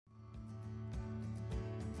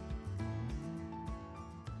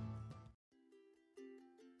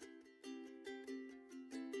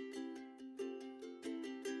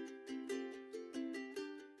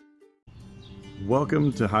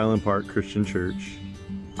Welcome to Highland Park Christian Church.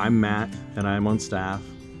 I'm Matt, and I'm on staff,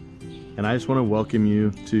 and I just want to welcome you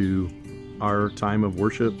to our time of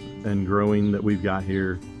worship and growing that we've got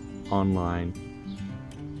here online.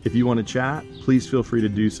 If you want to chat, please feel free to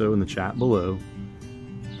do so in the chat below.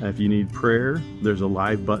 If you need prayer, there's a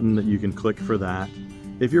live button that you can click for that.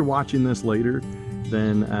 If you're watching this later,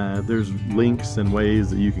 then there's links and ways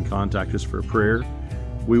that you can contact us for prayer.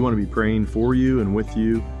 We want to be praying for you and with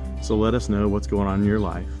you, so let us know what's going on in your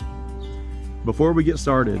life. Before we get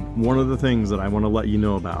started, one of the things that I want to let you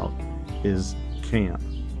know about is camp.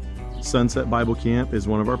 Sunset Bible Camp is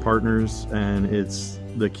one of our partners, and it's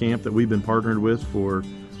the camp that we've been partnered with for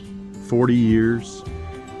 40 years.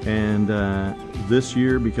 And this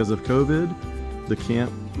year, because of COVID, the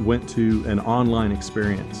camp went to an online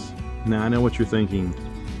experience. Now, I know what you're thinking.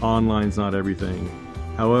 Online's not everything.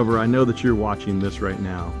 However, I know that you're watching this right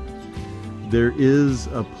now. There is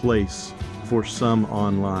a place for some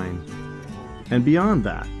online. And beyond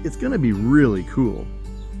that, it's going to be really cool.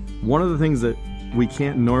 One of the things that we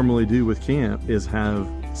can't normally do with camp is have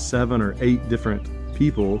 7 or 8 different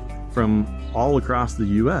people from all across the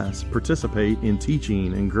U.S. participate in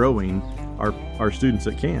teaching and growing our students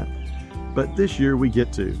at camp. But this year we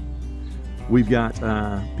get to. We've got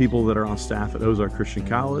people that are on staff at Ozark Christian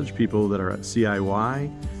College, people that are at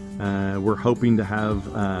CIY. We're hoping to have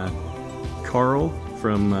Carl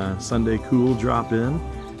from Sunday Cool drop in.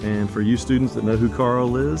 And for you students that know who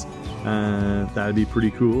Carl is, that'd be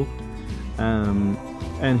pretty cool.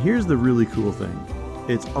 And here's the really cool thing.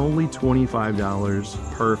 It's only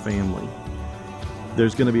 $25 per family.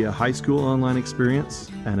 There's going to be a high school online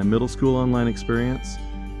experience and a middle school online experience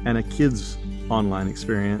and a kids online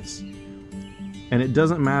experience. And it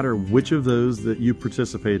doesn't matter which of those that you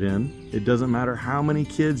participate in. It doesn't matter how many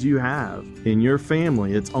kids you have in your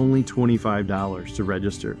family. It's only $25 to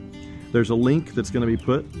register. There's a link that's going to be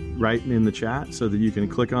put right in the chat so that you can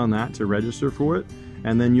click on that to register for it.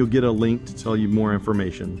 And then you'll get a link to tell you more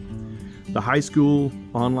information. The high school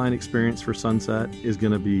online experience for Sunset is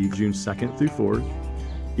going to be June 2nd through 4th.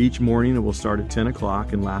 Each morning it will start at 10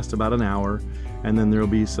 o'clock and last about an hour. And then there will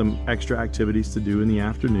be some extra activities to do in the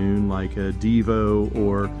afternoon, like a Devo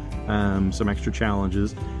or some extra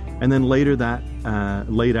challenges. And then later that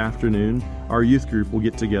late afternoon, our youth group will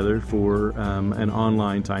get together for an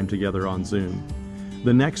online time together on Zoom.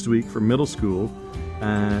 The next week for middle school,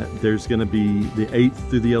 there's going to be the 8th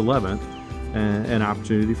through the 11th, an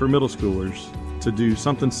opportunity for middle schoolers to do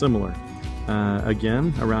something similar.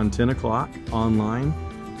 Again, around 10 o'clock online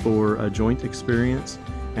for a joint experience.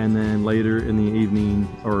 And then later in the evening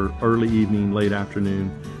or early evening, late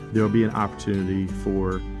afternoon, there'll be an opportunity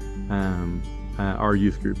for our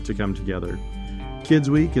youth group to come together. Kids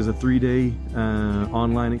Week is a 3-day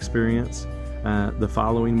online experience the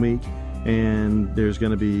following week. And there's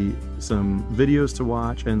going to be some videos to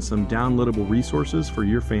watch and some downloadable resources for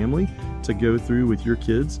your family to go through with your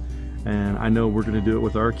kids. And I know we're going to do it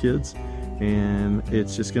with our kids. And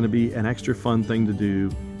it's just going to be an extra fun thing to do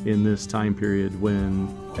in this time period when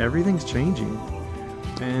everything's changing.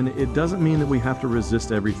 And it doesn't mean that we have to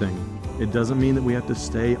resist everything. It doesn't mean that we have to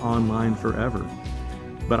stay online forever.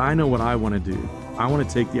 But I know what I want to do. I want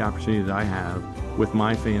to take the opportunity that I have with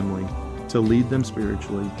my family to lead them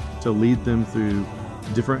spiritually, to lead them through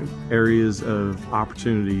different areas of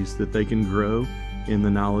opportunities that they can grow in the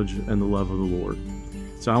knowledge and the love of the Lord.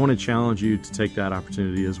 So I want to challenge you to take that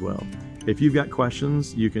opportunity as well. If you've got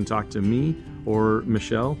questions, you can talk to me or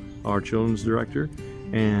Michelle, our children's director,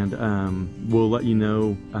 and we'll let you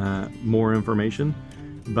know more information.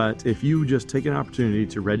 But if you just take an opportunity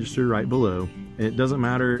to register right below, and it doesn't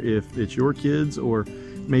matter if it's your kids or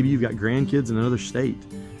maybe you've got grandkids in another state.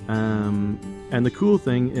 And the cool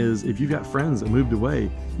thing is if you've got friends that moved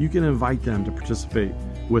away, you can invite them to participate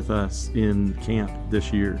with us in camp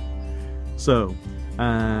this year. So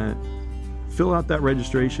fill out that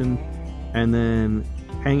registration and then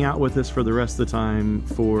hang out with us for the rest of the time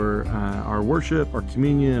for our worship, our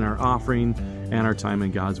communion, our offering, and our time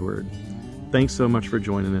in God's Word. Thanks so much for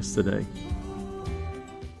joining us today.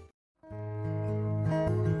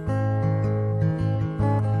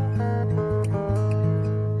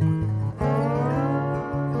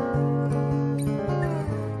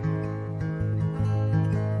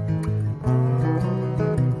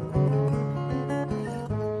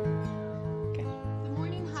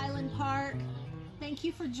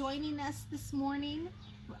 This morning.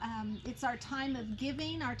 It's our time of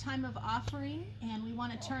giving, our time of offering, and we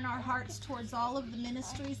want to turn our hearts towards all of the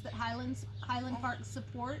ministries that Highland Park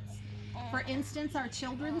supports. For instance, our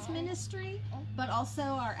children's ministry, but also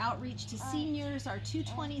our outreach to seniors, our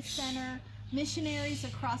 220 center, missionaries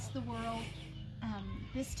across the world.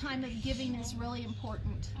 This time of giving is really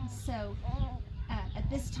important. So at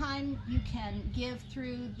this time, you can give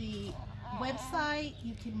through the website,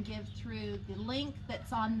 you can give through the link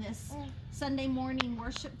that's on this Sunday morning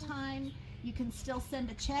worship time. You can still send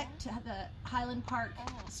a check to the Highland Park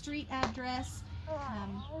street address,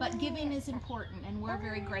 but giving is important, and we're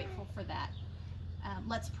very grateful for that.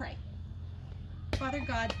 Let's pray. Father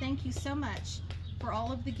God, thank you so much for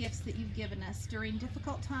all of the gifts that you've given us during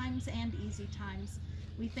difficult times and easy times.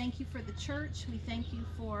 We thank you for the church. We thank you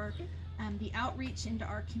for the outreach into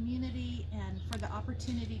our community and for the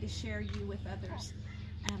opportunity to share you with others.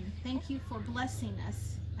 Thank you for blessing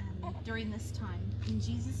us during this time. In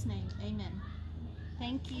Jesus' name, amen.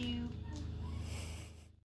 Thank you.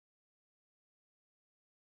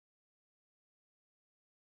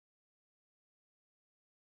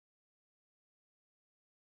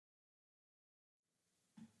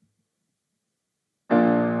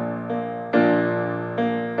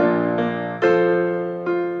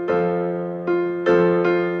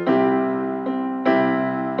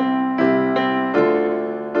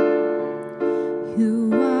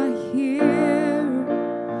 You are here,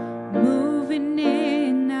 moving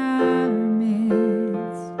in our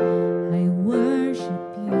midst. I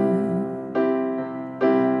worship you.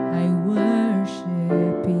 I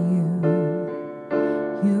worship you.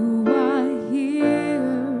 You are here,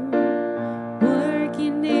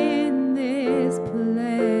 working in this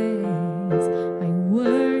place. I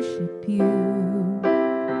worship you.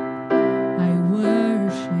 I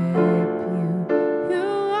worship you. You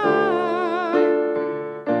are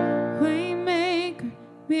Waymaker,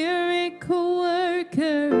 miracle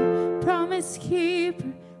worker, promise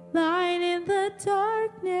keeper, light in the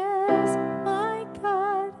darkness. My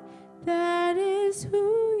God, that is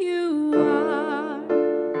who you are.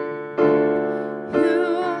 You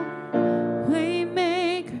are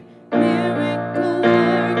Waymaker, miracle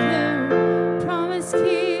worker, promise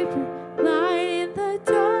keeper, light in the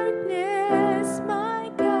darkness. My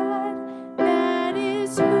God, that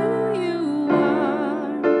is who you are.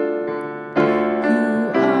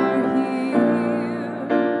 You are here,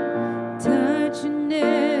 touching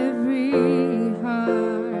every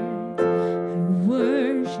heart. I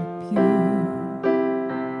worship you.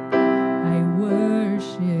 I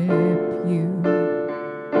worship you.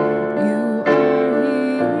 You are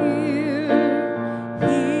here,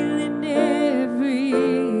 healing every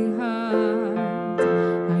heart.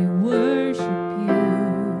 I worship you.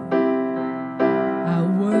 I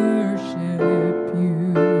worship you.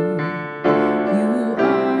 You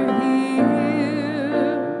are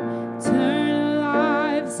here, turn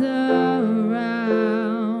lives around.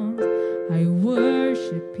 I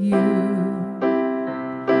worship you.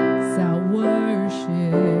 I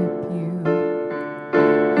worship you.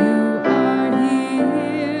 You are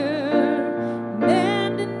here,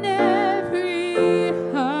 mending every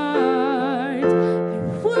heart. I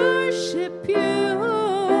worship you.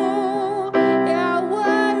 I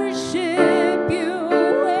worship you.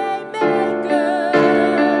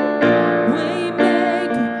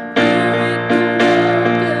 Waymaker, miracle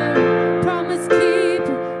worker, promise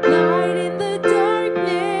keeper, light in the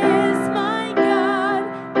darkness. My God,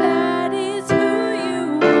 that is who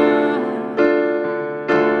you are.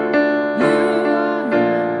 You are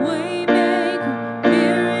Waymaker,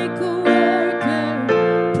 miracle worker,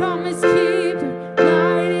 promise keeper,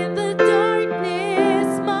 light in the darkness.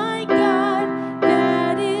 My God,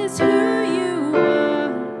 that is who you are.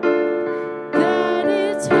 That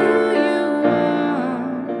is who you are.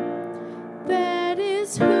 That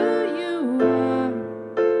is who you are.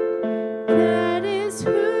 That is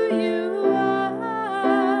who you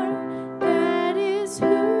are. That is who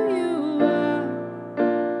you are.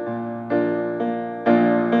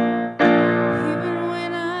 Even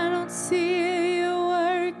when I don't see you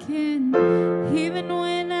working, even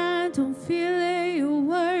when I don't feel it, you're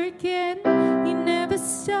working. You never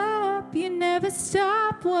stop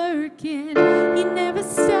working. You never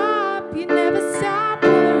stop working.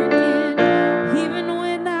 Even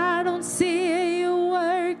when I don't see you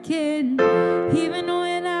working, even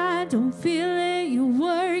when I don't feel it, you're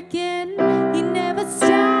working. You never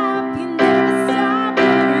stop working.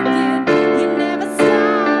 You never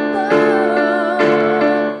stop.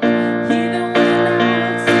 Even when I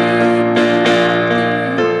don't see you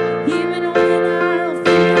working, even when I don't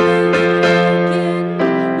feel it, you're working.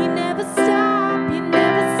 You never stop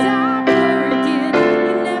working.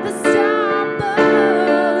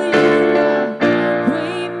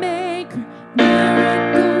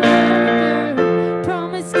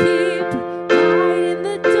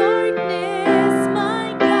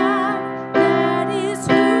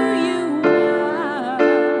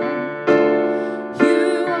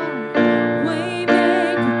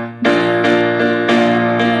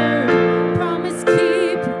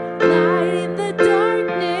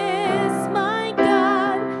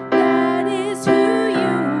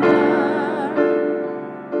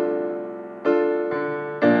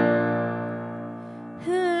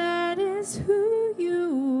 is who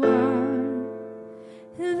you are.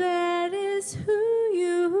 That is who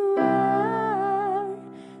you are.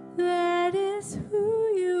 That is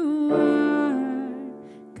who you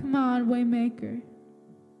are. Come on, Waymaker.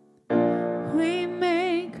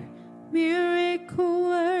 Waymaker, miracle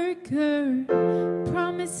worker,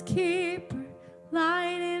 promise keeper,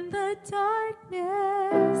 light in the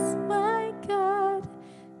darkness. My God,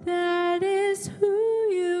 that is who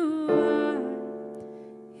you are.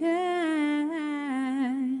 Yeah.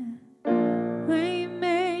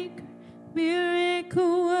 Waymaker,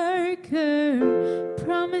 miracle worker,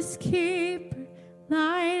 promise keeper,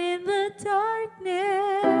 light in the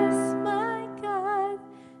darkness. My God,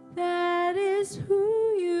 that is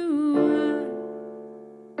who you are.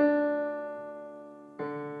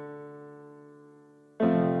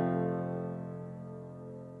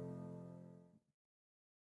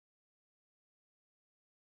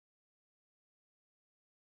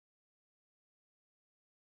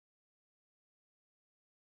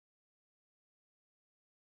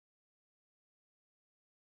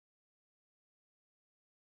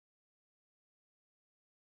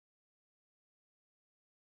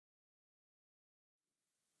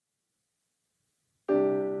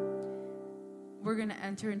 We're going to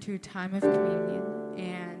enter into a time of communion,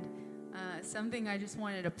 and something I just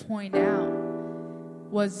wanted to point out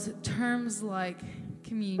was terms like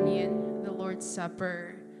communion, the Lord's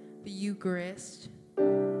Supper, the Eucharist.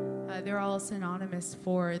 They're all synonymous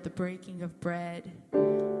for the breaking of bread,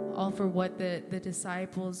 all for what the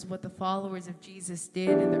disciples, what the followers of Jesus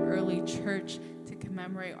did in the early church to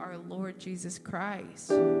commemorate our Lord Jesus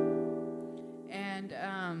Christ. And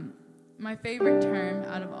my favorite term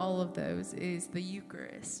out of all of those is the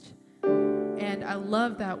Eucharist. And I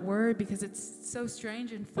love that word because it's so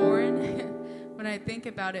strange and foreign when I think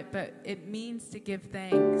about it, but it means to give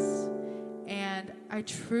thanks. And I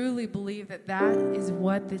truly believe that that is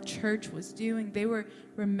what the church was doing. They were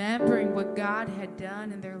remembering what God had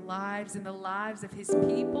done in their lives, in the lives of his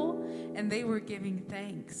people, and they were giving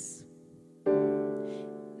thanks.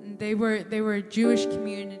 They were a Jewish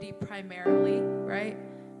community primarily, right,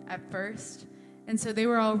 at first. And so they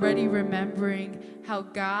were already remembering how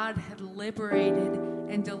God had liberated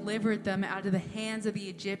and delivered them out of the hands of the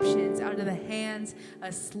Egyptians, out of the hands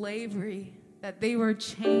of slavery that they were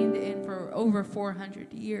chained in for over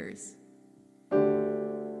 400 years.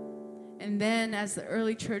 And then as the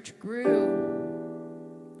early church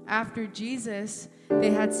grew, after Jesus, they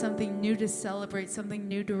had something new to celebrate, something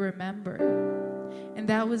new to remember. And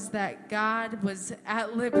that was that God was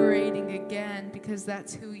at liberating again, because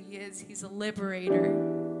that's who he is. He's a liberator.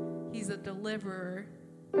 He's a deliverer.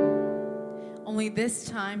 Only this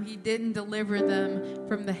time, he didn't deliver them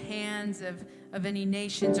from the hands of any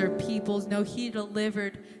nations or peoples. No, he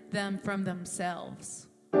delivered them from themselves.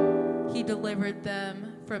 He delivered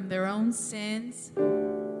them from their own sins,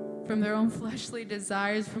 from their own fleshly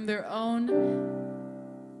desires, from their own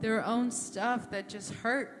stuff that just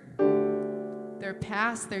hurt. Their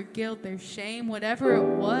past, their guilt, their shame, whatever it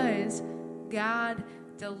was, God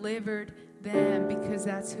delivered them because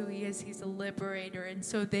that's who he is. He's a liberator. And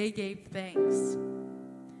so they gave thanks.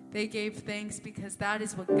 They gave thanks because that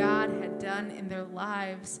is what God had done in their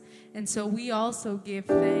lives. And so we also give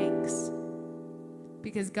thanks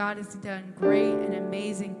because God has done great and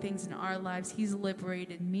amazing things in our lives. He's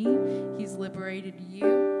liberated me. He's liberated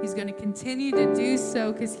you. He's going to continue to do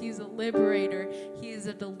so because he's a liberator. He is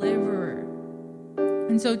a deliverer.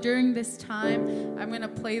 And so during this time, I'm going to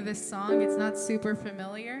play this song. It's not super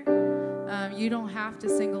familiar. You don't have to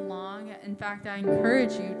sing along. In fact, I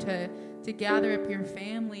encourage you to gather up your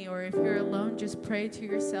family, or if you're alone, just pray to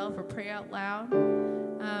yourself or pray out loud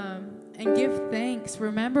and give thanks.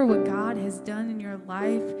 Remember what God has done in your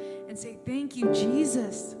life and say, thank you,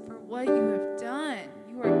 Jesus, for what you have done.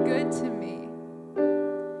 You are good to me.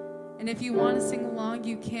 And if you want to sing along,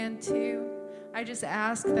 you can too. I just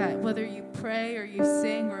ask that whether you pray or you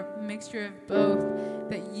sing or a mixture of both,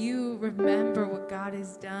 that you remember what God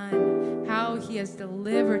has done, how he has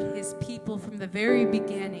delivered his people from the very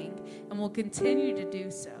beginning and will continue to do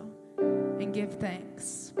so, and give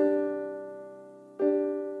thanks.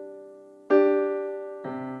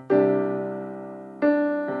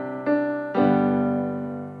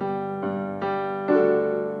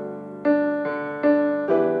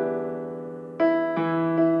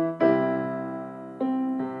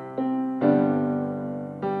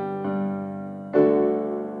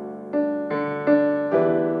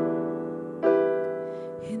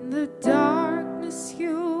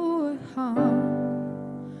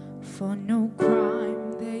 For no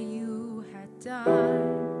crime that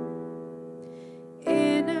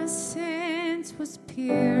was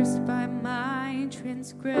pierced by my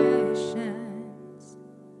transgressions.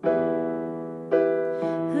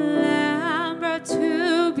 Lamb brought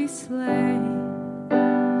to be slain,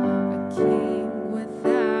 a king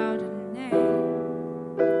without a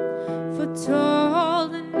name,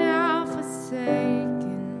 foretold and now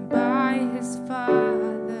forsaken by his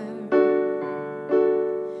Father.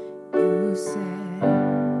 You said,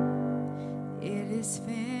 it is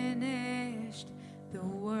finished, the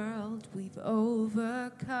world we've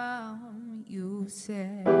overcome. You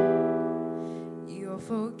said, you're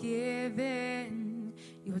forgiven,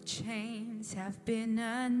 your chains have been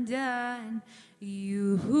undone.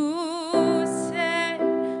 You said,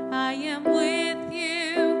 I am with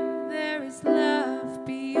you, there is love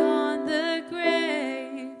beyond the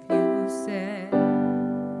grave. You said,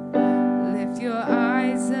 lift your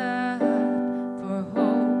eyes up, for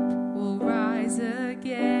hope will rise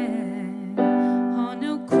again. On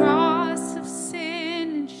a cross of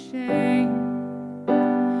sin and shame,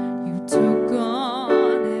 you took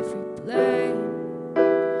on every blame.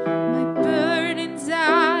 My burdens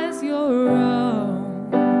as your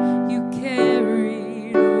own, you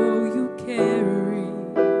carried, oh, you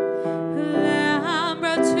carried. Lamb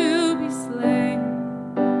brought to be slain,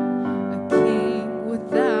 a king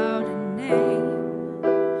without a name,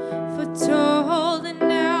 foretold and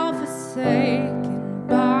now forsaken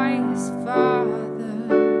by his Father.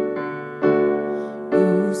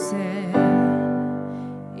 You said,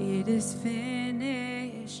 it is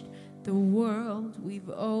finished, the world we've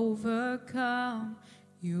overcome.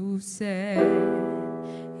 You said,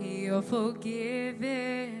 you're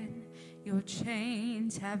forgiven, your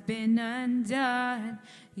chains have been undone.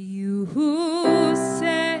 You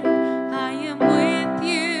said, I am with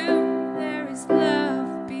you, there is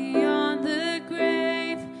love beyond the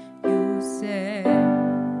grave. You said,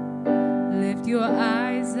 lift your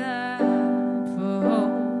eyes up, for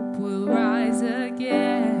hope will rise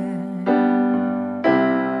again.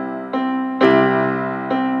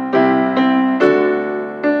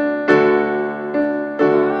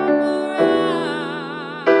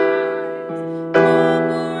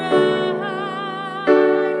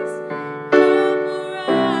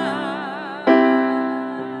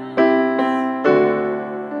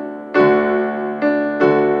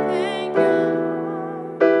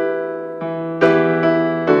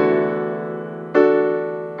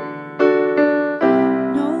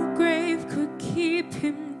 No grave could keep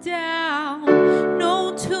him down,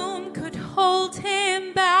 no tomb could hold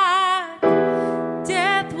him back.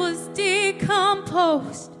 Death was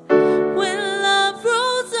decomposed when love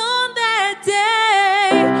rose on that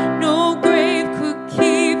day. No grave could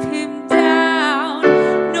keep him down,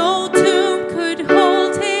 no tomb could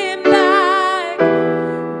hold him back.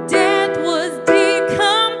 Death was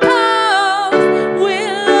decomposed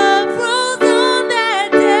when love rose on that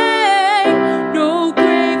day. No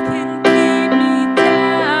grave can keep me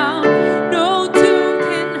down, no tomb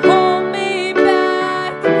can hold me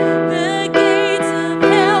back. The gates of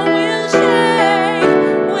hell will shake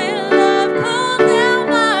when love calls out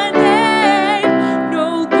my name.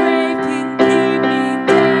 No grave can keep me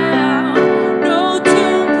down, no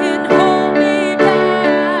tomb can hold me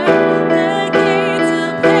back. The gates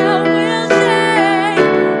of hell will shake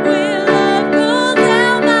when love calls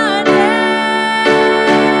out my name.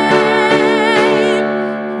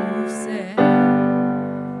 You said,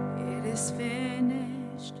 it is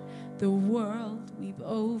finished, the world we've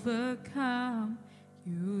overcome.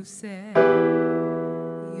 You said,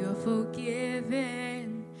 you're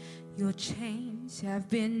forgiven, your chains have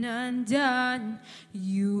been undone.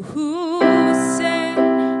 You said,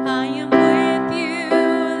 I am with you,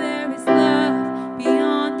 there is love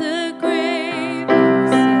beyond the grave. You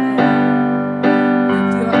said,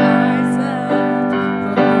 lift your eyes up,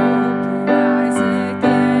 for hope will rise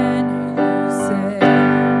again. You said,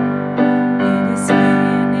 it is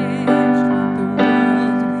finished, the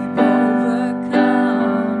world we've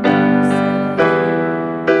overcome. You said,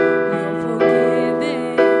 you're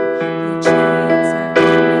forgiven, your chains have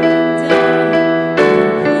been undone.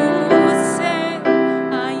 You said,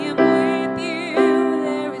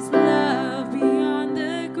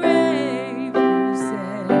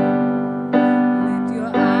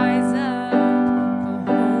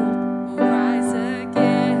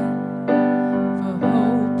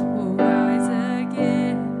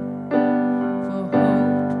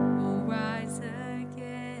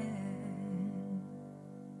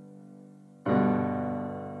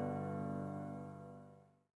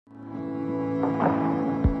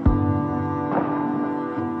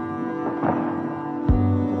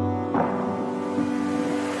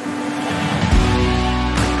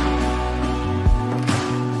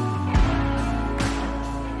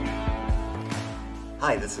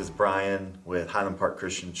 Hi, this is Brian with Highland Park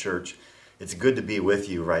Christian Church. It's good to be with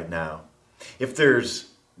you right now. If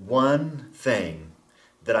there's one thing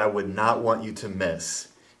that I would not want you to miss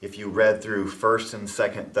if you read through 1st and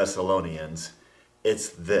 2nd Thessalonians, it's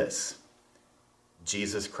this: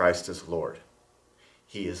 Jesus Christ is Lord.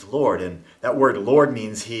 He is Lord, and that word Lord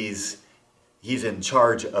means He's in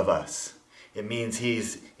charge of us. It means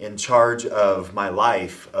He's in charge of my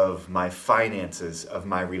life, of my finances, of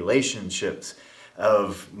my relationships,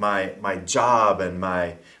 of my job and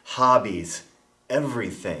my hobbies,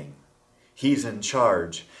 everything. He's in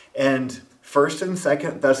charge. And 1st and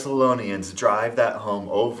 2nd Thessalonians drive that home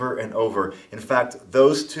over and over. In fact,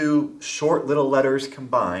 those two short little letters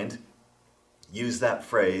combined use the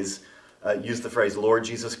phrase Lord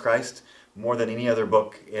Jesus Christ more than any other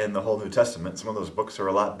book in the whole New Testament. Some of those books are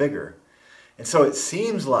a lot bigger. And so it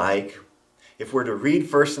seems like if we're to read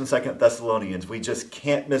 1st and 2nd Thessalonians, we just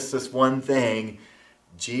can't miss this one thing: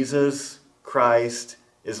 Jesus Christ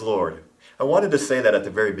is Lord. I wanted to say that at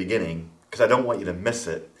the very beginning because I don't want you to miss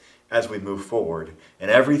it as we move forward.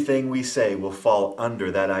 And everything we say will fall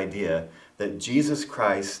under that idea that Jesus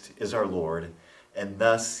Christ is our Lord, and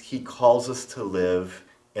thus He calls us to live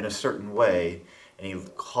in a certain way, and He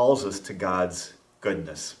calls us to God's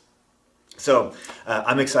goodness. So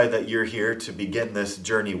I'm excited that you're here to begin this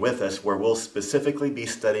journey with us, where we'll specifically be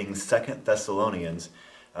studying 2nd Thessalonians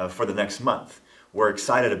for the next month. We're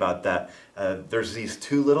excited about that. There's these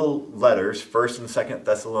two little letters, 1st and 2nd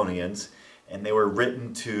Thessalonians, and they were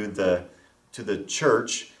written to the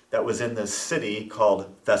church that was in this city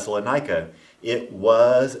called Thessalonica. It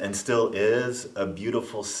was and still is a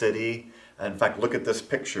beautiful city. In fact, look at this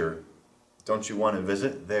picture. Don't you want to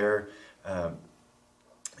visit there?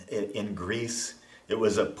 In Greece. It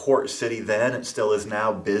was a port city then. It still is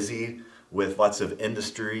now, busy with lots of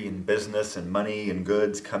industry and business and money and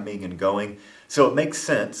goods coming and going. So it makes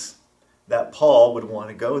sense that Paul would want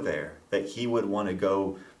to go there, that he would want to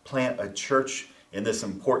go plant a church in this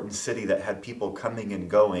important city that had people coming and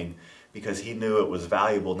going, because he knew it was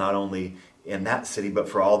valuable not only in that city but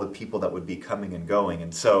for all the people that would be coming and going.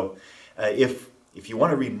 And so if you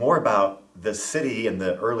want to read more about the city and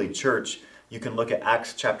the early church, you can look at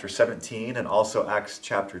Acts chapter 17 and also Acts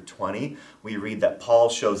chapter 20. We read that Paul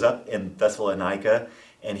shows up in Thessalonica,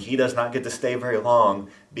 and he does not get to stay very long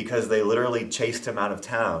because they literally chased him out of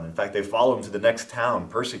town. In fact, they followed him to the next town,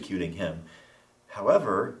 persecuting him.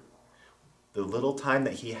 However, the little time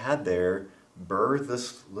that he had there birthed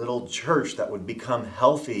this little church that would become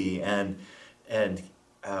healthy and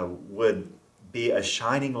would be a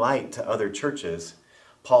shining light to other churches.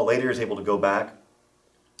 Paul later is able to go back.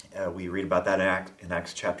 We read about that in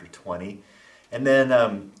Acts chapter 20. And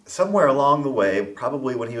then somewhere along the way,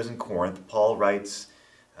 probably when he was in Corinth, Paul writes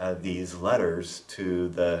these letters to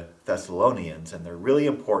the Thessalonians, and they're really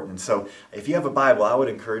important. And so if you have a Bible, I would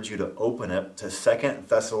encourage you to open it to 2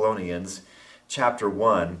 Thessalonians chapter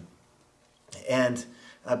 1. And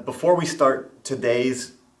before we start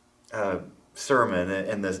today's sermon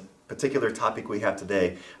and the particular topic we have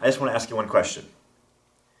today, I just want to ask you one question.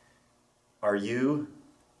 Are you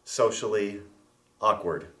socially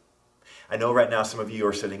awkward? I know right now some of you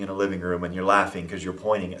are sitting in a living room and you're laughing because you're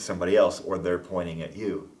pointing at somebody else or they're pointing at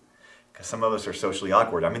you. Because some of us are socially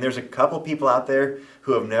awkward. I mean, there's a couple people out there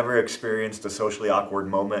who have never experienced a socially awkward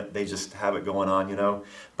moment. They just have it going on, you know.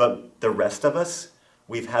 But the rest of us,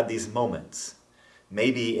 we've had these moments.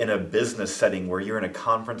 Maybe in a business setting where you're in a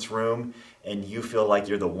conference room and you feel like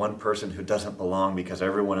you're the one person who doesn't belong because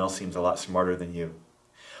everyone else seems a lot smarter than you.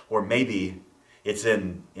 Or maybe it's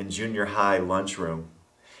in junior high lunchroom,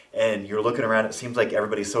 and you're looking around, it seems like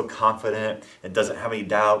everybody's so confident and doesn't have any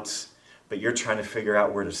doubts, but you're trying to figure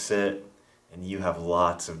out where to sit, and you have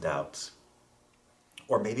lots of doubts.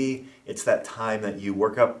 Or maybe it's that time that you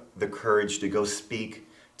work up the courage to go speak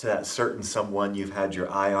to that certain someone you've had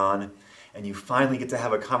your eye on, and you finally get to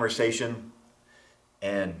have a conversation,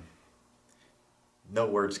 and no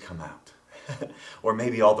words come out. Or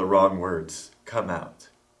maybe all the wrong words come out.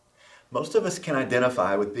 Most of us can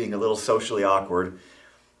identify with being a little socially awkward,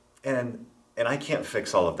 and I can't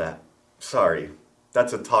fix all of that. Sorry,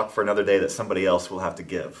 that's a talk for another day that somebody else will have to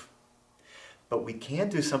give. But we can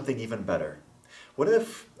do something even better. What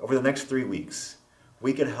if, over the next 3 weeks,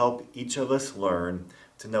 we could help each of us learn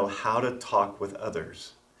to know how to talk with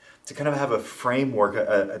others? To kind of have a framework,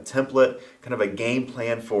 a template, kind of a game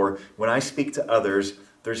plan for when I speak to others,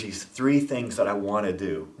 there's these 3 things that I want to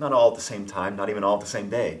do. Not all at the same time, not even all at the same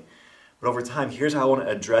day. But over time, here's how I want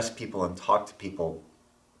to address people and talk to people.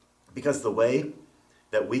 Because the way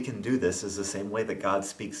that we can do this is the same way that God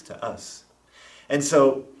speaks to us. And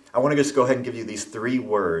so I want to just go ahead and give you these 3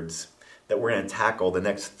 words that we're going to tackle the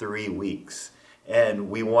next 3 weeks. And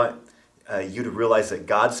we want you to realize that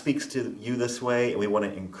God speaks to you this way, and we want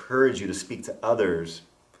to encourage you to speak to others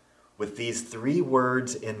with these 3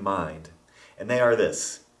 words in mind. And they are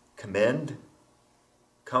this: commend,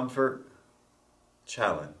 comfort,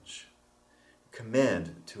 challenge.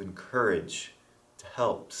 Commend, to encourage, to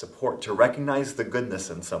help, support, to recognize the goodness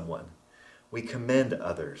in someone. We commend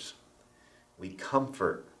others. We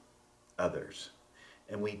comfort others.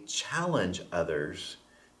 And we challenge others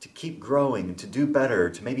to keep growing, to do better,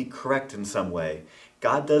 to maybe correct in some way.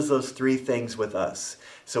 God does those 3 things with us.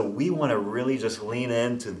 So we want to really just lean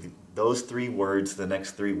into those 3 words the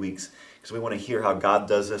next 3 weeks, because we want to hear how God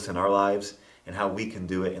does this in our lives and how we can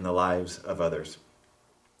do it in the lives of others.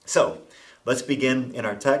 So let's begin in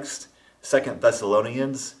our text, 2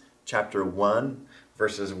 Thessalonians chapter 1,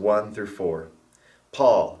 verses 1 through 4.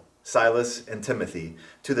 Paul, Silas, and Timothy,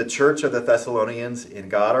 to the church of the Thessalonians in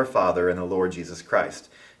God our Father and the Lord Jesus Christ.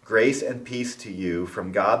 Grace and peace to you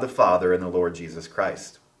from God the Father and the Lord Jesus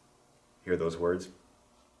Christ. Hear those words?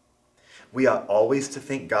 We ought always to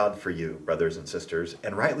thank God for you, brothers and sisters,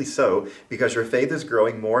 and rightly so, because your faith is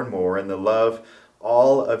growing more and more, and the love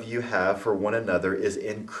all of you have for one another is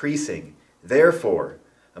increasing. Therefore,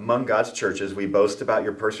 among God's churches, we boast about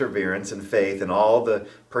your perseverance and faith and all the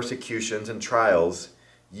persecutions and trials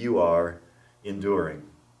you are enduring.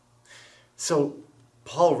 So,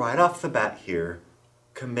 Paul, right off the bat here,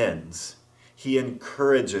 commends. He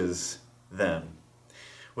encourages them.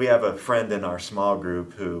 We have a friend in our small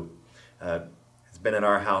group who has been in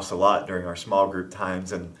our house a lot during our small group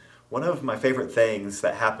times, and one of my favorite things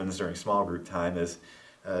that happens during small group time is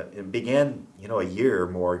it began, a year or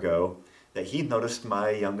more ago, that he noticed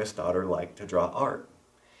my youngest daughter liked to draw art.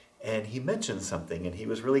 And he mentioned something, and he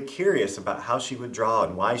was really curious about how she would draw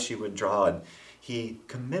and why she would draw, and he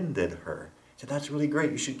commended her. He said, "That's really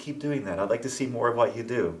great. You should keep doing that. I'd like to see more of what you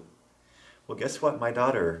do." Well, guess what my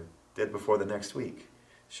daughter did before the next week?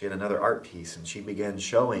 She had another art piece, and she began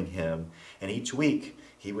showing him. And each week,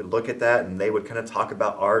 he would look at that, and they would kind of talk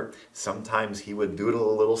about art. Sometimes he would doodle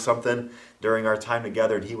a little something during our time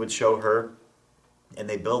together, and he would show her. And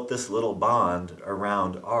they built this little bond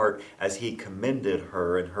around art as he commended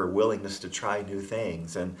her and her willingness to try new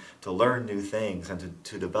things and to learn new things and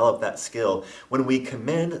to develop that skill. When we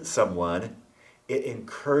commend someone, it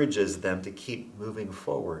encourages them to keep moving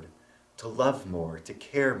forward, to love more, to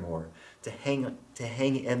care more, to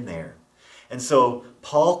hang in there. And so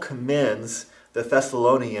Paul commends the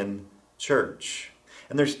Thessalonian church.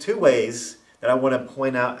 And there's 2 ways that I want to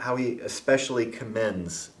point out how he especially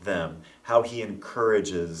commends them, how he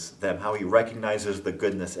encourages them, how he recognizes the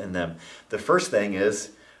goodness in them. The first thing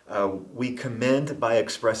is we commend by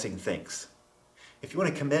expressing thanks. If you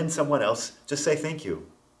want to commend someone else, just say thank you.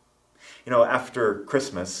 After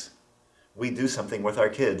Christmas, we do something with our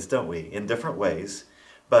kids, don't we? In different ways.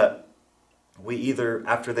 But we either,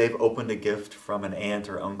 after they've opened a gift from an aunt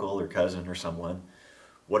or uncle or cousin or someone,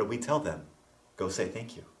 what do we tell them? Go say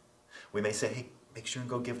thank you. We may say, hey, make sure and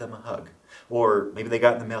go give them a hug. Or maybe they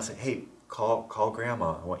got in the mail, say, hey, call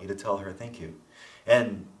grandma. I want you to tell her thank you.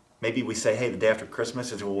 And maybe we say, hey, the day after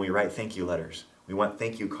Christmas is when we write thank you letters. We want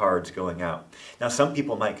thank you cards going out. Now, some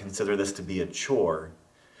people might consider this to be a chore,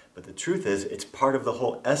 but the truth is it's part of the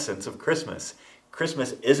whole essence of Christmas.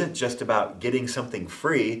 Christmas isn't just about getting something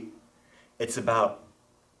free. It's about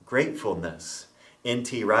gratefulness.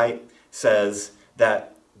 N.T. Wright says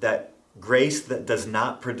that grace that does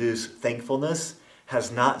not produce thankfulness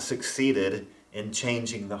has not succeeded in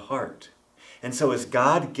changing the heart. And so as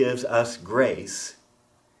God gives us grace,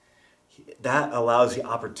 that allows the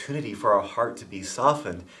opportunity for our heart to be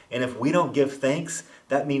softened. And if we don't give thanks,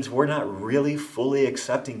 that means we're not really fully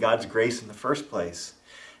accepting God's grace in the first place.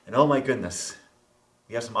 And oh my goodness,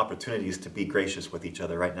 we have some opportunities to be gracious with each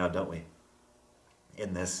other right now, don't we?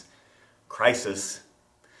 In this crisis,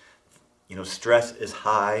 stress is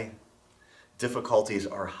high, difficulties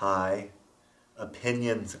are high,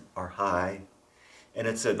 opinions are high, and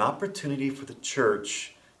it's an opportunity for the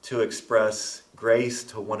church to express grace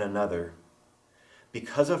to one another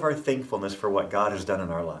because of our thankfulness for what God has done in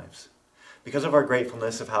our lives. Because of our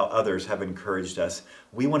gratefulness of how others have encouraged us,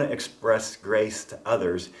 we want to express grace to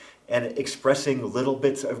others, and expressing little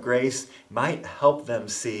bits of grace might help them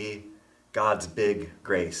see God's big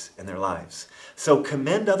grace in their lives. So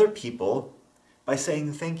commend other people by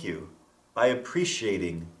saying thank you, by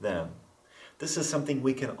appreciating them. This is something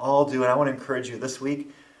we can all do, and I want to encourage you this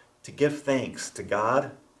week to give thanks to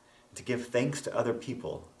God, to give thanks to other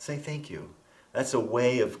people. Say thank you. That's a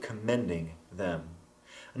way of commending them.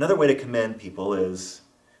 Another way to commend people is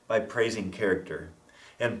by praising character.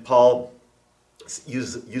 And Paul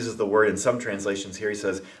uses the word in some translations here. He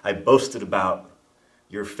says, I boasted about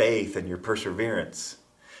your faith and your perseverance.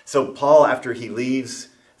 So Paul, after he leaves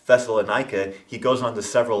Thessalonica, he goes on to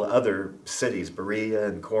several other cities, Berea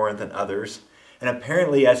and Corinth and others. And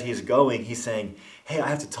apparently as he's going, he's saying, hey, I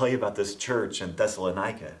have to tell you about this church in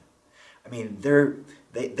Thessalonica. I mean,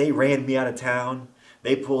 they ran me out of town.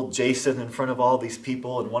 They pulled Jason in front of all these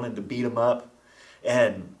people and wanted to beat him up.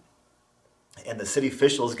 And the city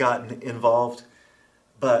officials got involved.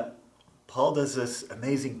 But Paul does this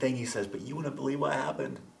amazing thing. He says, but you wouldn't believe what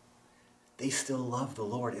happened. They still love the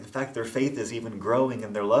Lord. In fact, their faith is even growing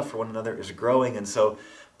and their love for one another is growing. And so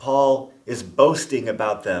Paul is boasting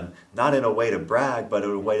about them, not in a way to brag, but in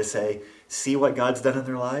a way to say, see what God's done in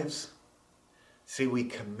their lives? See, we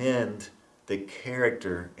commend the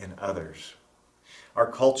character in others.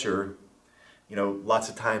 Our culture, lots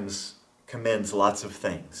of times commends lots of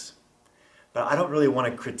things. But I don't really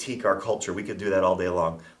want to critique our culture. We could do that all day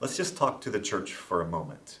long. Let's just talk to the church for a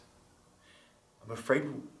moment. I'm afraid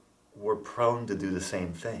we're prone to do the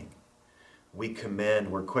same thing.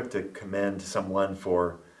 We're quick to commend someone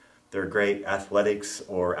for their great athletics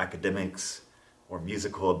or academics or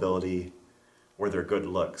musical ability or their good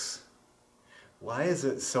looks. Why is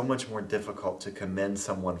it so much more difficult to commend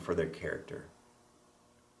someone for their character?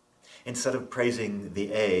 Instead of praising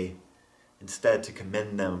the A, instead to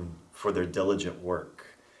commend them for their diligent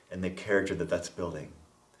work and the character that's building.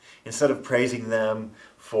 Instead of praising them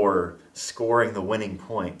for scoring the winning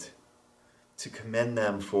point, to commend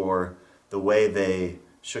them for the way they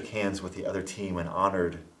shook hands with the other team and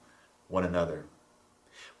honored one another.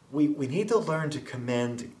 We need to learn to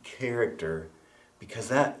commend character because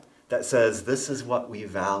that says this is what we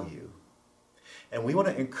value. And we want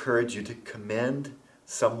to encourage you to commend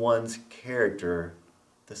someone's character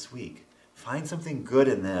this week. Find something good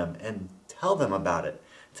in them and tell them about it.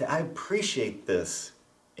 Say, I appreciate this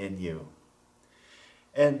in you.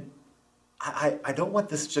 And I don't want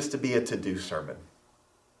this just to be a to-do sermon.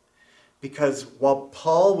 Because while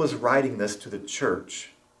Paul was writing this to the church,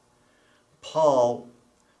 Paul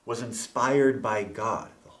was inspired by God,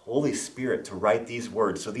 the Holy Spirit, to write these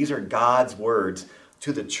words. So these are God's words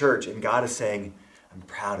to the church, and God is saying, I'm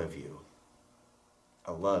proud of you.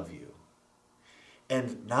 I love you.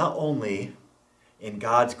 And not only in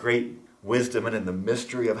God's great wisdom and in the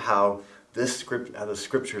mystery of how the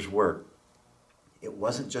scriptures work, it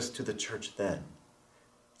wasn't just to the church then.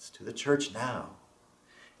 It's to the church now.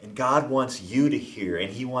 And God wants you to hear,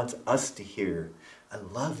 and he wants us to hear, I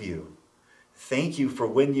love you. Thank you for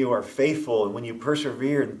when you are faithful and when you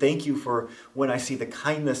persevere. And thank you for when I see the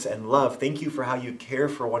kindness and love. Thank you for how you care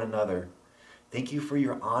for one another. Thank you for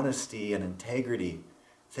your honesty and integrity.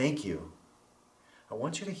 Thank you. I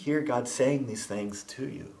want you to hear God saying these things to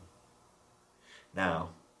you. Now,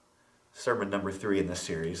 sermon number 3 in this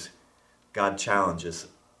series, God challenges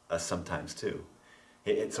us sometimes too.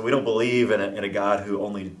 So we don't believe in a God who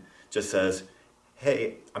only just says,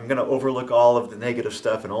 hey, I'm going to overlook all of the negative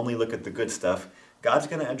stuff and only look at the good stuff. God's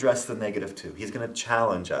going to address the negative too. He's going to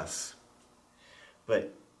challenge us.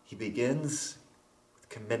 But he begins with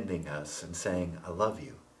commending us and saying, I love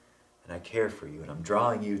you and I care for you and I'm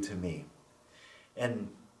drawing you to me. And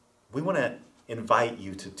we want to invite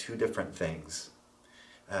you to 2 different things,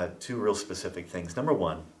 2 real specific things. Number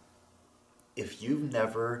 1, if you've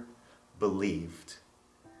never believed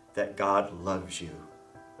that God loves you,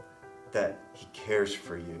 that he cares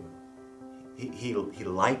for you, he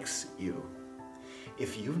likes you,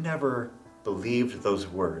 if you've never believed those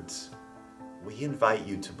words, we invite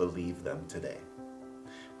you to believe them today.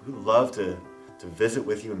 We would love to visit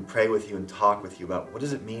with you and pray with you and talk with you about what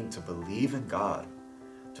does it mean to believe in God,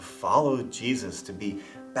 to follow Jesus, to be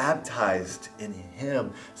baptized in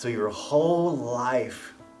him, so your whole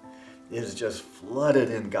life is just flooded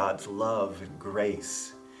in God's love and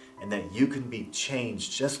grace, and that you can be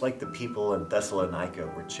changed just like the people in Thessalonica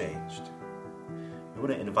were changed. We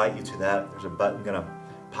want to invite you to that. There's a button going to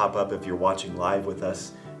pop up if you're watching live with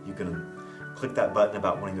us. You can click that button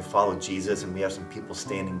about wanting to follow Jesus, and we have some people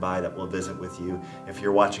standing by that will visit with you. If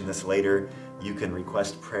you're watching this later, you can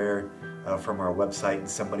request prayer from our website, and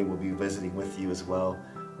somebody will be visiting with you as well.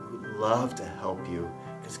 We would love to help you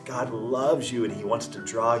because God loves you and he wants to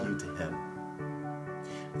draw you to him.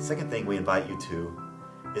 The second thing we invite you to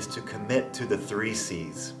is to commit to the 3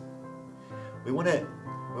 C's. We want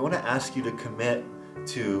to ask you to commit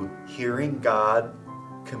to hearing God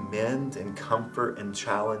commend and comfort and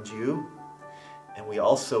challenge you. And we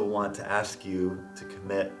also want to ask you to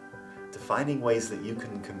commit to finding ways that you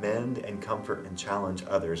can commend and comfort and challenge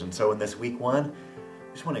others. And so in this week 1,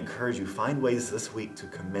 I just want to encourage you, find ways this week to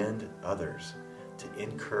commend others, to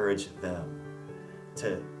encourage them.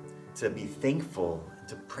 to be thankful,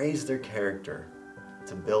 to praise their character,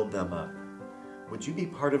 to build them up. Would you be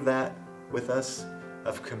part of that with us,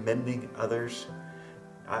 of commending others?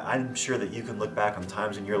 I'm sure that you can look back on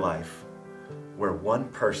times in your life where one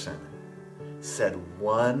person said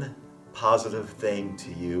one positive thing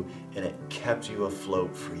to you and it kept you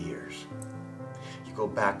afloat for years. You go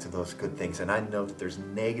back to those good things, and I know that there's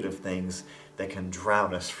negative things that can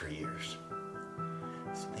drown us for years.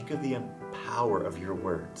 So think of the power of your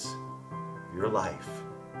words, your life,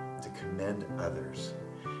 to commend others,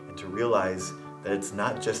 and to realize that it's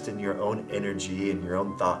not just in your own energy and your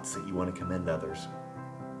own thoughts that you want to commend others,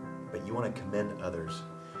 but you want to commend others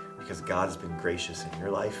because God has been gracious in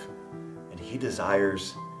your life, and He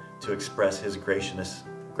desires to express His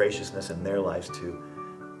graciousness in their lives too,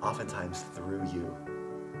 oftentimes through you.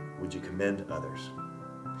 Would you commend others?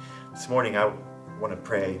 This morning I want to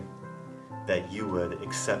pray that you would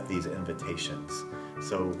accept these invitations.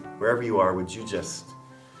 So wherever you are, would you just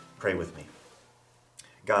pray with me?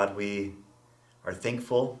 God, we are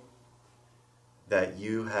thankful that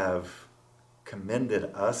you have commended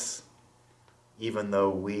us even though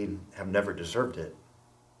we have never deserved it.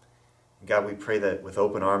 God, we pray that with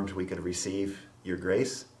open arms we could receive your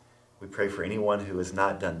grace. We pray for anyone who has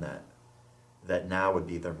not done that, that now would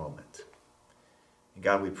be their moment. And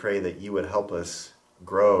God, we pray that you would help us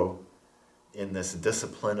grow in this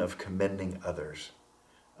discipline of commending others,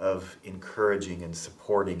 of encouraging and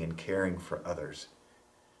supporting and caring for others.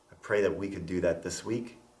 I pray that we could do that this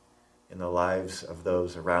week in the lives of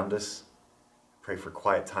those around us. I pray for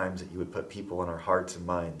quiet times that you would put people in our hearts and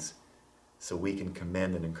minds so we can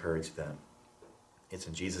commend and encourage them. It's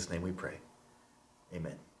in Jesus' name we pray.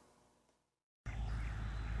 Amen.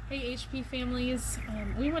 Hey HP families,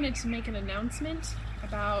 we wanted to make an announcement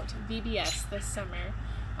about VBS this summer.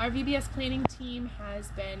 Our VBS planning team has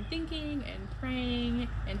been thinking and praying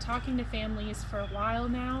and talking to families for a while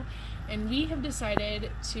now, and we have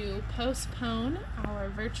decided to postpone our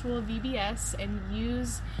virtual VBS and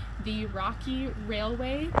use the Rocky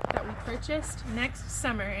Railway that we purchased next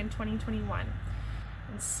summer in 2021.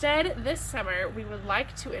 Instead, this summer, we would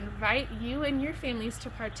like to invite you and your families to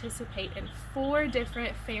participate in 4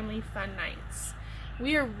 different family fun nights.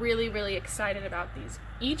 We are really excited about these.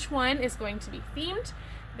 Each one is going to be themed.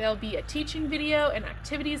 There'll be a teaching video and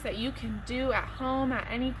activities that you can do at home at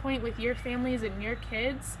any point with your families and your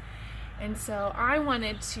kids. And so I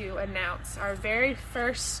wanted to announce our very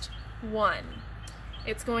first one.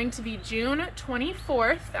 It's going to be June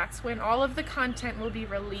 24th. That's when all of the content will be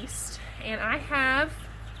released. And I have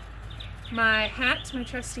my hat, my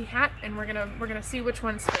trusty hat, and we're gonna see which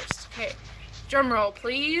one's first. Okay, drum roll,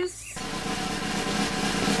 please.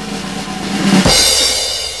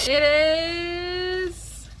 It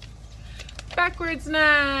is Backwards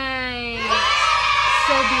Night.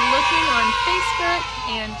 So be looking on Facebook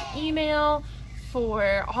and email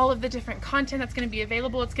for all of the different content that's going to be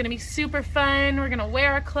available. It's going to be super fun. We're going to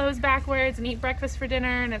wear our clothes backwards and eat breakfast for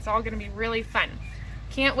dinner, and it's all going to be really fun.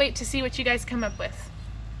 Can't wait to see what you guys come up with.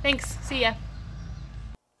 Thanks. See ya.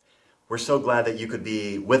 We're so glad that you could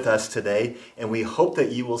be with us today, and we hope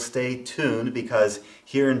that you will stay tuned because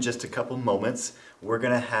here in just a couple moments, we're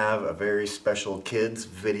going to have a very special kids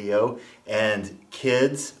video, and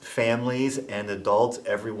kids, families, and adults,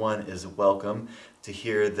 everyone is welcome to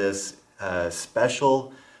hear this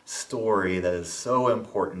special story that is so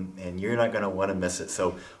important, and you're not going to want to miss it.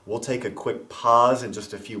 So we'll take a quick pause in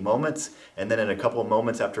just a few moments, and then in a couple of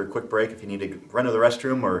moments after a quick break, if you need to run to the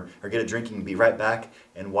restroom or get a drink, you can be right back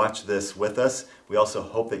and watch this with us. We also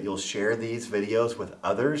hope that you'll share these videos with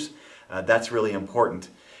others. That's really important.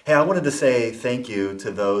 Hey, I wanted to say thank you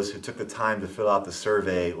to those who took the time to fill out the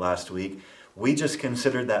survey last week. We just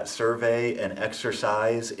considered that survey an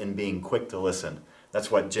exercise in being quick to listen. That's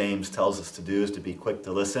what James tells us to do, is to be quick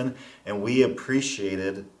to listen. And we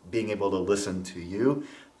appreciated being able to listen to you.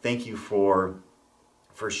 Thank you for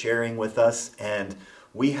sharing with us. And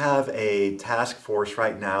we have a task force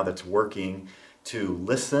right now that's working to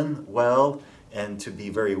listen well and to be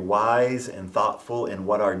very wise and thoughtful in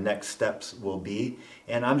what our next steps will be.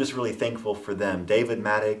 And I'm just really thankful for them. David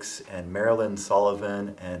Maddox and Marilyn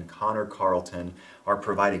Sullivan and Connor Carlton are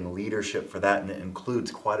providing leadership for that, and it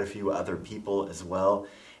includes quite a few other people as well.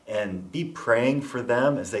 And be praying for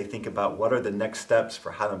them as they think about what are the next steps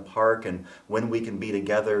for Highland Park and when we can be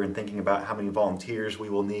together, and thinking about how many volunteers we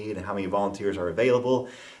will need and how many volunteers are available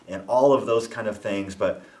and all of those kind of things.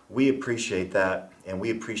 But we appreciate that, and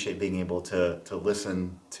we appreciate being able to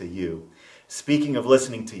listen to you. Speaking of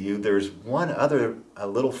listening to you, there's one other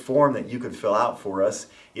little form that you could fill out for us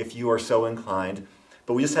if you are so inclined.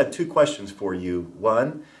 But we just had 2 questions for you.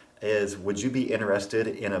 One, is, would you be interested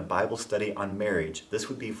in a Bible study on marriage? This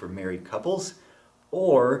would be for married couples,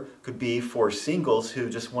 or could be for singles who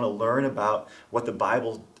just want to learn about what the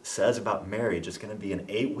Bible says about marriage. It's going to be an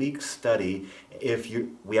 8-week study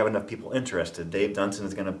we have enough people interested. Dave Dunson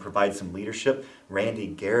is going to provide some leadership.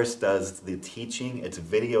 Randy Garris does the teaching. It's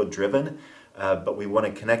video driven, but we want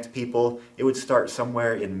to connect people. It would start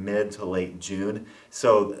somewhere in mid to late June.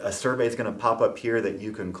 So a survey is going to pop up here that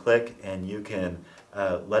you can click and you can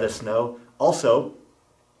let us know. Also,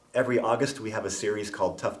 every August we have a series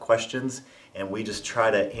called Tough Questions, and we just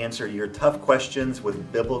try to answer your tough questions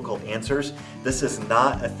with biblical answers. This is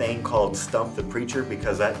not a thing called Stump the Preacher,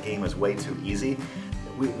 because that game is way too easy.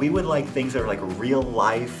 We would like things that are like real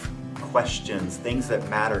life questions, things that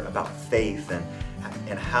matter about faith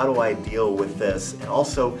and how do I deal with this? And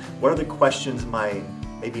also, what are the questions my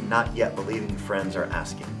maybe not yet believing friends are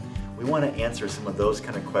asking? We want to answer some of those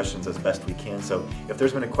kind of questions as best we can. So if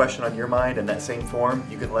there's been a question on your mind in that same form,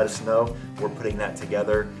 you can let us know. We're putting that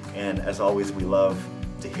together. And as always, we love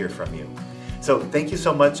to hear from you. So thank you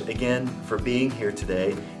so much again for being here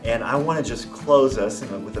today. And I want to just close us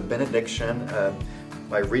with a benediction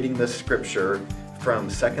by reading this scripture from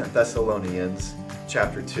 2 Thessalonians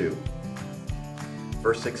chapter 2,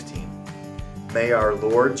 verse 16. May our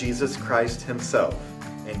Lord Jesus Christ himself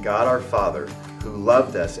and God our Father, who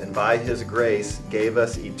loved us and by his grace gave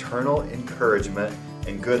us eternal encouragement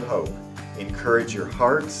and good hope, encourage your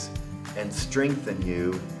hearts and strengthen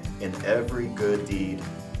you in every good deed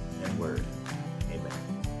and word. Amen.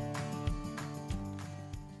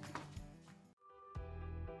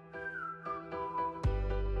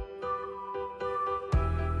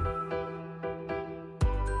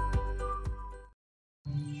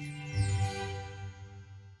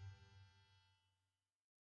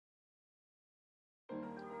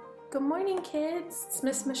 Good morning, kids. It's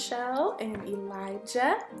Miss Michelle and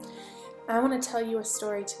Elijah. I want to tell you a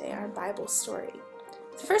story today, our Bible story.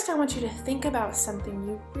 So first, I want you to think about something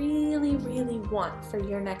you really, really want for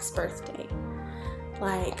your next birthday.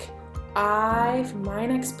 Like, for my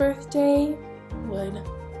next birthday, would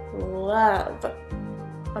love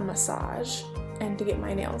a massage and to get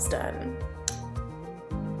my nails done.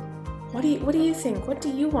 What do you think? What do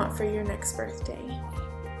you want for your next birthday?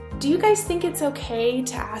 Do you guys think it's okay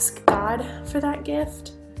to ask God for that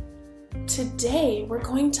gift? Today, we're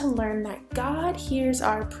going to learn that God hears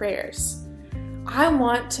our prayers. I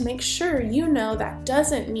want to make sure you know that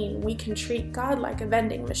doesn't mean we can treat God like a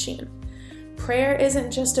vending machine. Prayer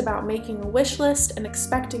isn't just about making a wish list and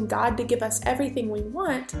expecting God to give us everything we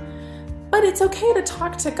want, but it's okay to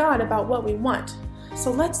talk to God about what we want.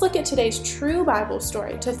 So let's look at today's true Bible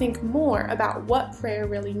story to think more about what prayer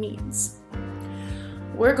really means.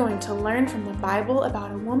 We're going to learn from the Bible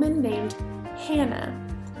about a woman named Hannah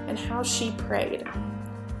and how she prayed.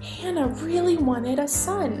 Hannah really wanted a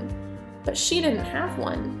son, but she didn't have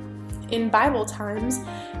one. In Bible times,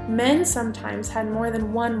 men sometimes had more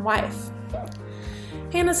than one wife.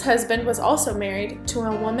 Hannah's husband was also married to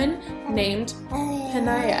a woman named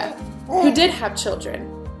Peninnah, who did have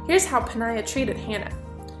children. Here's how Peninnah treated Hannah.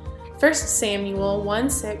 1 Samuel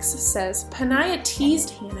 1:6 says, Peninnah teased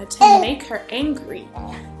Hannah to make her angry.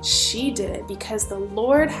 She did it because the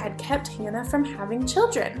Lord had kept Hannah from having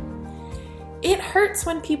children. It hurts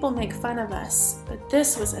when people make fun of us, but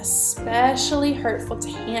this was especially hurtful to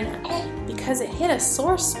Hannah because it hit a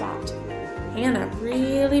sore spot. Hannah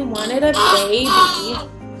really wanted a baby.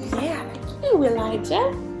 Yeah, like you,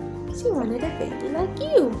 Elijah. She wanted a baby like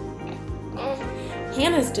you.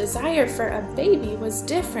 Hannah's desire for a baby was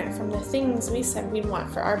different from the things we said we'd want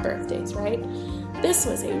for our birthdays, right? This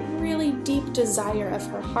was a really deep desire of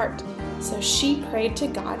her heart, so she prayed to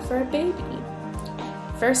God for a baby.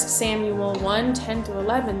 1 Samuel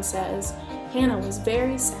 1:10-11 says, Hannah was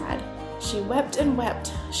very sad. She wept and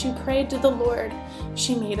wept. She prayed to the Lord.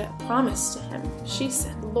 She made a promise to him. She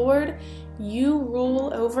said, Lord, you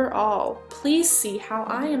rule over all. Please see how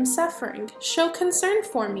I am suffering. Show concern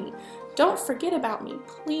for me. Don't forget about me.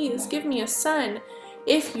 Please give me a son.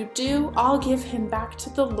 If you do, I'll give him back to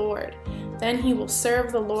the Lord. Then he will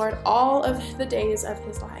serve the Lord all of the days of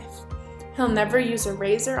his life. He'll never use a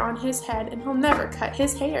razor on his head, and he'll never cut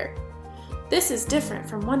his hair. This is different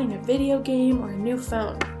from wanting a video game or a new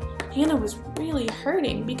phone. Hannah was really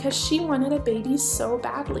hurting because she wanted a baby so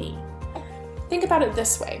badly. Think about it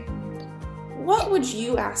this way. What would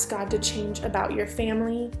you ask God to change about your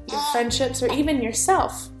family, your friendships, or even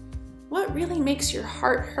yourself? What really makes your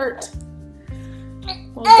heart hurt?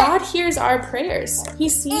 Well, God hears our prayers. He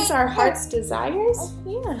sees our heart's desires.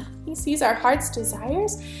 Yeah, He sees our heart's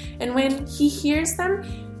desires. And when He hears them,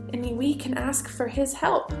 we can ask for His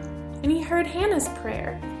help. And He heard Hannah's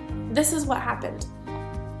prayer. this is what happened.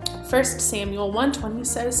 1 Samuel 1:20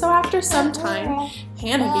 says, "So after some time,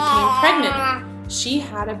 Hannah became pregnant. She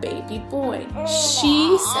had a baby boy.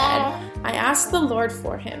 She said, 'I asked the Lord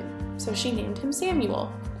for him.' So she named him Samuel."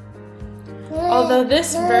 Although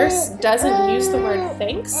this verse doesn't use the word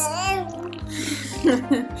thanks,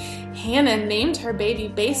 Hannah named her baby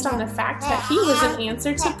based on the fact that he was an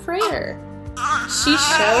answer to prayer. She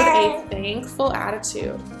showed a thankful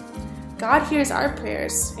attitude. God hears our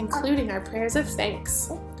prayers, including our prayers of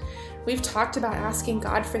thanks. We've talked about asking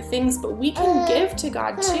God for things, but we can give to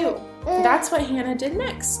God too. That's what Hannah did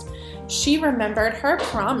next. She remembered her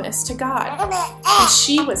promise to God, and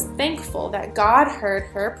she was thankful that God heard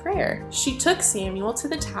her prayer. She took Samuel to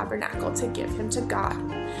the tabernacle to give him to God.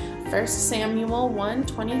 1 Samuel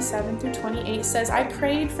 1:27-28 says, "I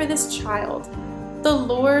prayed for this child. The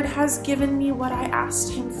Lord has given me what I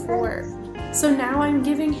asked him for. So now I'm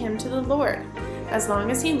giving him to the Lord. As long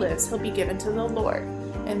as he lives, he'll be given to the Lord."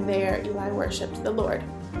 And there Eli worshiped the Lord.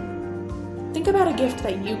 Think about a gift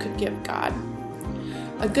that you could give God.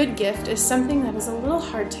 A good gift is something that is a little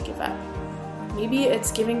hard to give up. Maybe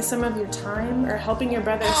it's giving some of your time or helping your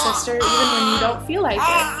brother or sister even when you don't feel like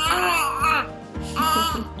it.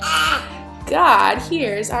 God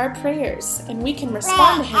hears our prayers, and we can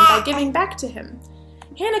respond to him by giving back to him.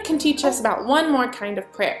 Hannah can teach us about one more kind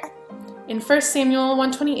of prayer. In 1 Samuel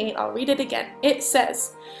 1:28, I'll read it again. It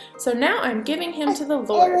says, "So now I'm giving him to the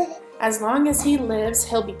Lord. As long as he lives,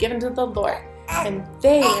 he'll be given to the Lord." And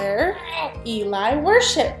there Eli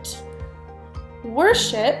worshiped.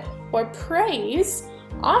 Worship or praise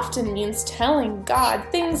often means telling God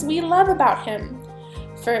things we love about him.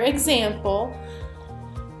 For example,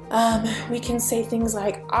 we can say things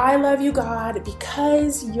like, "I love you, God,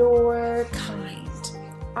 because you're kind.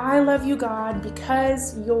 I love you, God,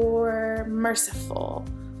 because you're merciful."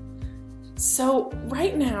 So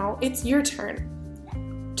right now, it's your turn.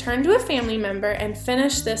 Turn to a family member and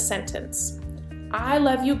finish this sentence. "I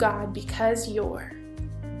love you, God, because you're."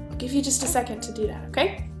 I'll give you just a second to do that,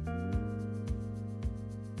 okay?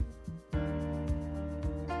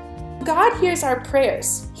 God hears our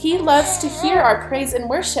prayers. He loves to hear our praise and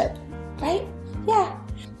worship, right? Yeah.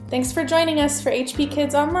 Thanks for joining us for HP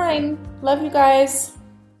Kids Online. Love you guys.